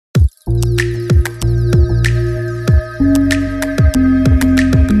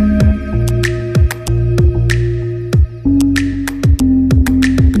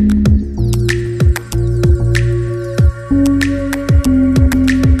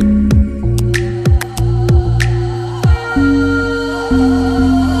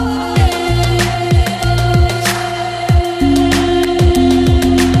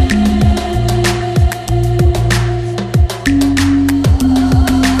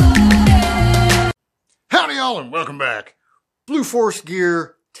y'all, and welcome back. Blue Force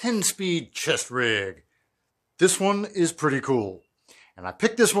Gear 10-speed chest rig. This one is pretty cool, and I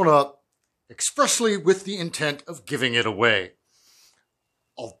picked this one up expressly with the intent of giving it away.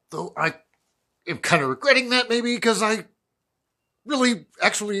 Although I am kind of regretting that maybe because I really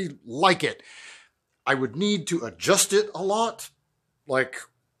actually like it. I would need to adjust it a lot, like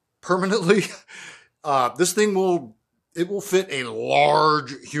permanently. This thing will fit a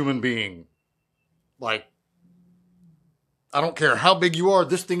large human being. Like, I don't care how big you are,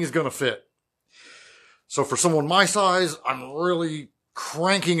 this thing is going to fit. So for someone my size, I'm really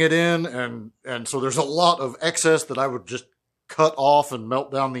cranking it in, and so there's a lot of excess that I would just cut off and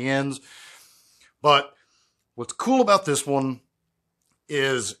melt down the ends. But what's cool about this one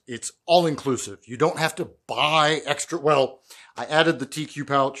is it's all-inclusive. You don't have to buy extra. Well, I added the TQ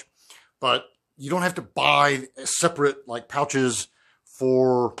pouch, but you don't have to buy separate like pouches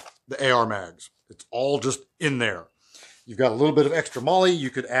for the AR mags. It's all just in there. You've got a little bit of extra molly.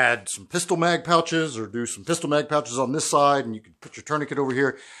 You could add some pistol mag pouches or do some pistol mag pouches on this side, and you could put your tourniquet over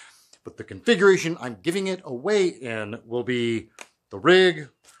here. But the configuration I'm giving it away in will be the rig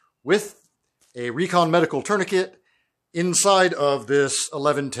with a Recon Medical tourniquet inside of this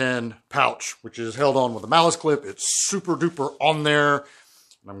 1110 pouch, which is held on with a malice clip. It's super duper on there.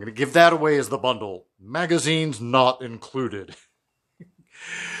 And I'm going to give that away as the bundle. Magazines not included.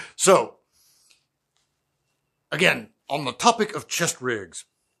 So, again, on the topic of chest rigs,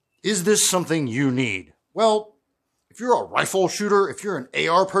 is this something you need? Well, if you're a rifle shooter, if you're an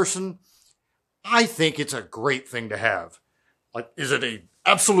AR person, I think it's a great thing to have. Like, is it an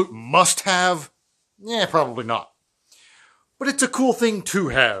absolute must-have? Yeah, probably not. But it's a cool thing to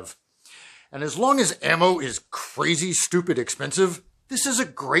have. And as long as ammo is crazy, stupid expensive, this is a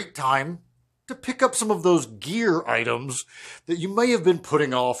great time to pick up some of those gear items that you may have been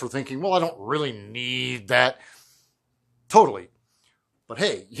putting off or thinking, well, I don't really need that. Totally. But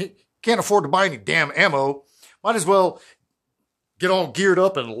hey, you can't afford to buy any damn ammo. Might as well get all geared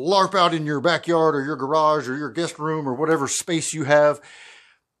up and LARP out in your backyard or your garage or your guest room or whatever space you have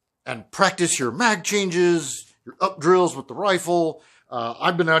and practice your mag changes, your up drills with the rifle.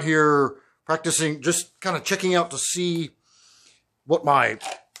 I've been out here practicing, just kind of checking out to see what my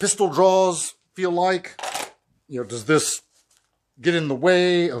pistol draws feel like. You know, does this get in the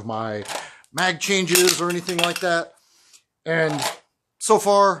way of my mag changes or anything like that? And so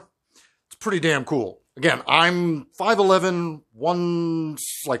far, it's pretty damn cool. Again, I'm 5'11",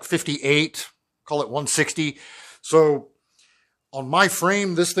 58, call it 160. So on my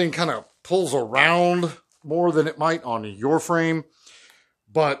frame, this thing kind of pulls around more than it might on your frame.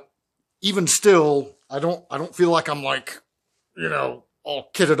 But even still, I don't feel like I'm like, you know, all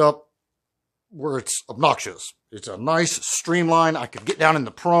kitted up where it's obnoxious. It's a nice streamline. I could get down in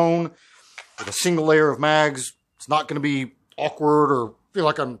the prone with a single layer of mags. It's not going to be awkward or feel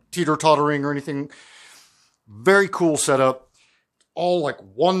like I'm teeter-tottering or anything. Very cool setup. All like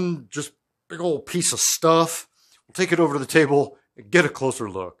one just big old piece of stuff. We'll take it over to the table and get a closer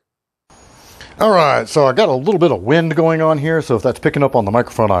look. All right, so I got a little bit of wind going on here, so if that's picking up on the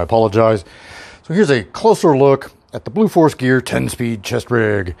microphone, I apologize. So here's a closer look at the Blue Force Gear 10-speed chest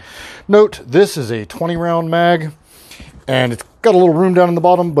rig. Note, this is a 20-round mag, and it's got a little room down in the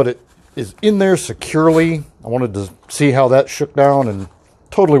bottom, but it is in there securely. I wanted to see how that shook down, and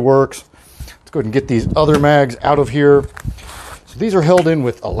totally works. Let's go ahead and get these other mags out of here. So these are held in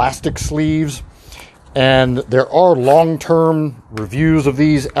with elastic sleeves, and there are long-term reviews of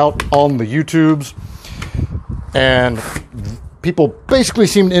these out on the YouTubes, and people basically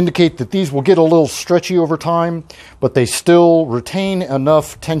seem to indicate that these will get a little stretchy over time, but they still retain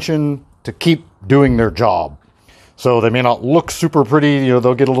enough tension to keep doing their job. So they may not look super pretty, you know,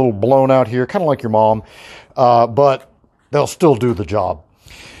 they'll get a little blown out here, kind of like your mom, but they'll still do the job.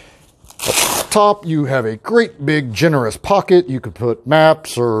 At the top, you have a great big generous pocket. You could put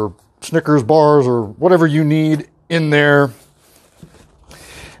maps or Snickers bars or whatever you need in there.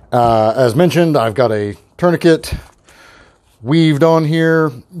 As mentioned, I've got a tourniquet weaved on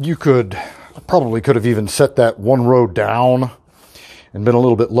here. Probably could have even set that one row down and been a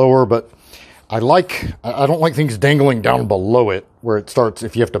little bit lower, but I don't like things dangling down below it where it starts,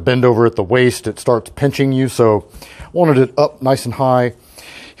 if you have to bend over at the waist, it starts pinching you. So I wanted it up nice and high.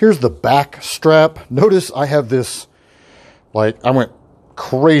 Here's the back strap. Notice I have this, like, I went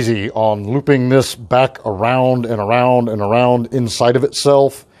crazy on looping this back around and around and around inside of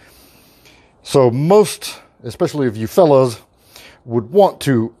itself. So most, especially if you fellas, would want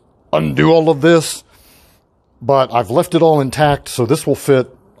to undo all of this, but I've left it all intact, so this will fit.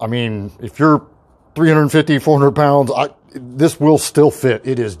 I mean, if you're 350, 400 pounds, this will still fit.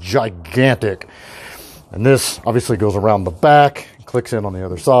 It is gigantic. And this obviously goes around the back, clicks in on the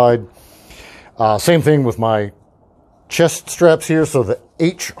other side. Same thing with my chest straps here. So the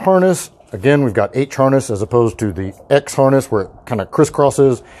H harness, again, we've got H harness as opposed to the X harness where it kind of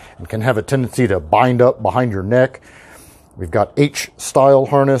crisscrosses and can have a tendency to bind up behind your neck. We've got H style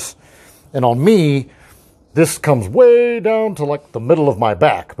harness. And on me, this comes way down to like the middle of my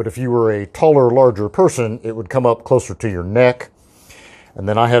back. But if you were a taller, larger person, it would come up closer to your neck. And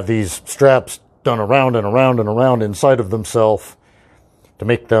then I have these straps done around and around and around inside of themselves to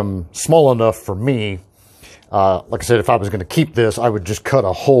make them small enough for me. Like I said, if I was going to keep this, I would just cut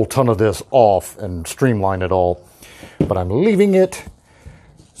a whole ton of this off and streamline it all. But I'm leaving it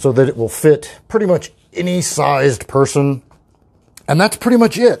so that it will fit pretty much any sized person. And that's pretty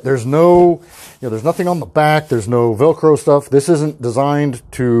much it. There's no, there's nothing on the back. There's no Velcro stuff. This isn't designed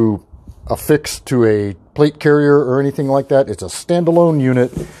to affix to a plate carrier or anything like that. It's a standalone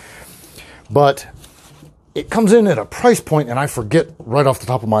unit, but it comes in at a price point, and I forget right off the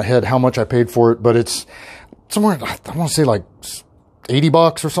top of my head how much I paid for it, but it's somewhere, I want to say like $80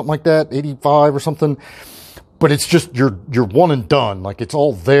 or something like that, 85 or something. But it's just, you're one and done. Like, it's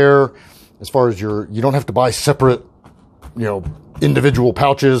all there as far as you don't have to buy separate, individual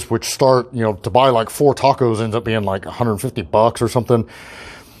pouches, which start, to buy like 4 tacos ends up being like $150 or something.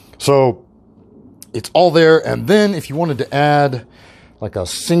 So it's all there. And then if you wanted to add like a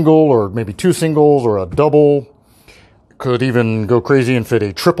single or maybe 2 singles or a double, could even go crazy and fit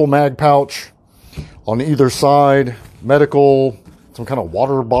a triple mag pouch on either side, medical, some kind of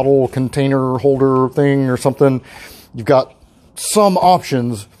water bottle container holder thing or something. You've got some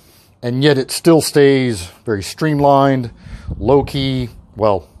options, and yet it still stays very streamlined, low-key.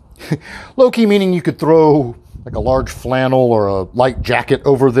 Well, low-key meaning you could throw like a large flannel or a light jacket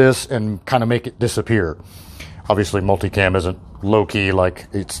over this and kind of make it disappear. Obviously, multicam isn't low-key, like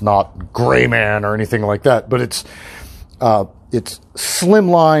it's not Gray Man or anything like that, but it's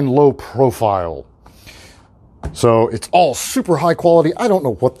slimline, low profile. So it's all super high quality. I don't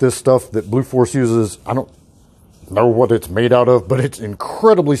know what this stuff that Blue Force uses, I don't know what it's made out of, but it's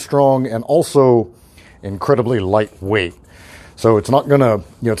incredibly strong and also incredibly lightweight. So it's not gonna,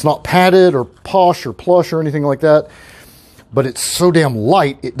 it's not padded or posh or plush or anything like that, but it's so damn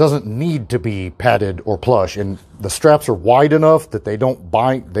light, it doesn't need to be padded or plush. And the straps are wide enough that they don't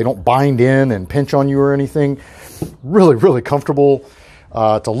bind in and pinch on you or anything. Really, really comfortable.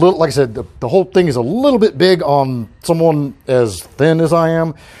 It's a little, like I said, the whole thing is a little bit big on someone as thin as I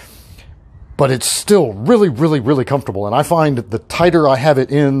am, but it's still really, really, really comfortable. And I find the tighter I have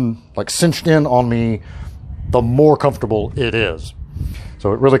it in, like cinched in on me, the more comfortable it is.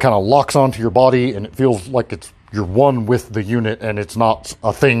 So it really kind of locks onto your body, and it feels like you're one with the unit, and it's not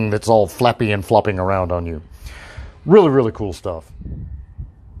a thing that's all flappy and flopping around on you. Really, really cool stuff.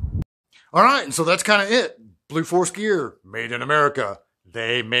 All right, and so that's kind of it. Blue Force gear, made in America.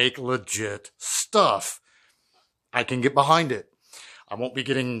 They make legit stuff. I can get behind it. I won't be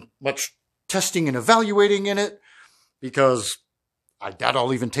getting much testing and evaluating in it because I doubt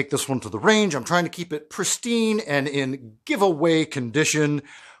I'll even take this one to the range. I'm trying to keep it pristine and in giveaway condition.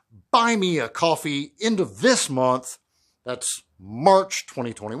 Buy me a coffee end of this month. That's March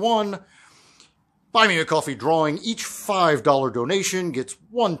 2021. Buy me a coffee drawing. Each $5 donation gets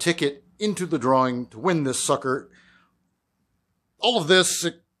 1 ticket into the drawing to win this sucker. All of this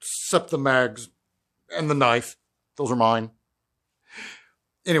except the mags and the knife. Those are mine.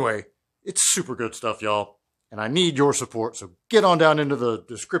 Anyway, it's super good stuff, y'all. And I need your support. So get on down into the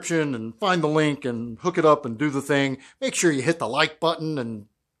description and find the link and hook it up and do the thing. Make sure you hit the like button and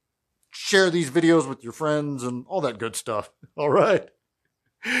share these videos with your friends and all that good stuff. All right.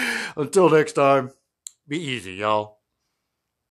 Until next time, be easy, y'all.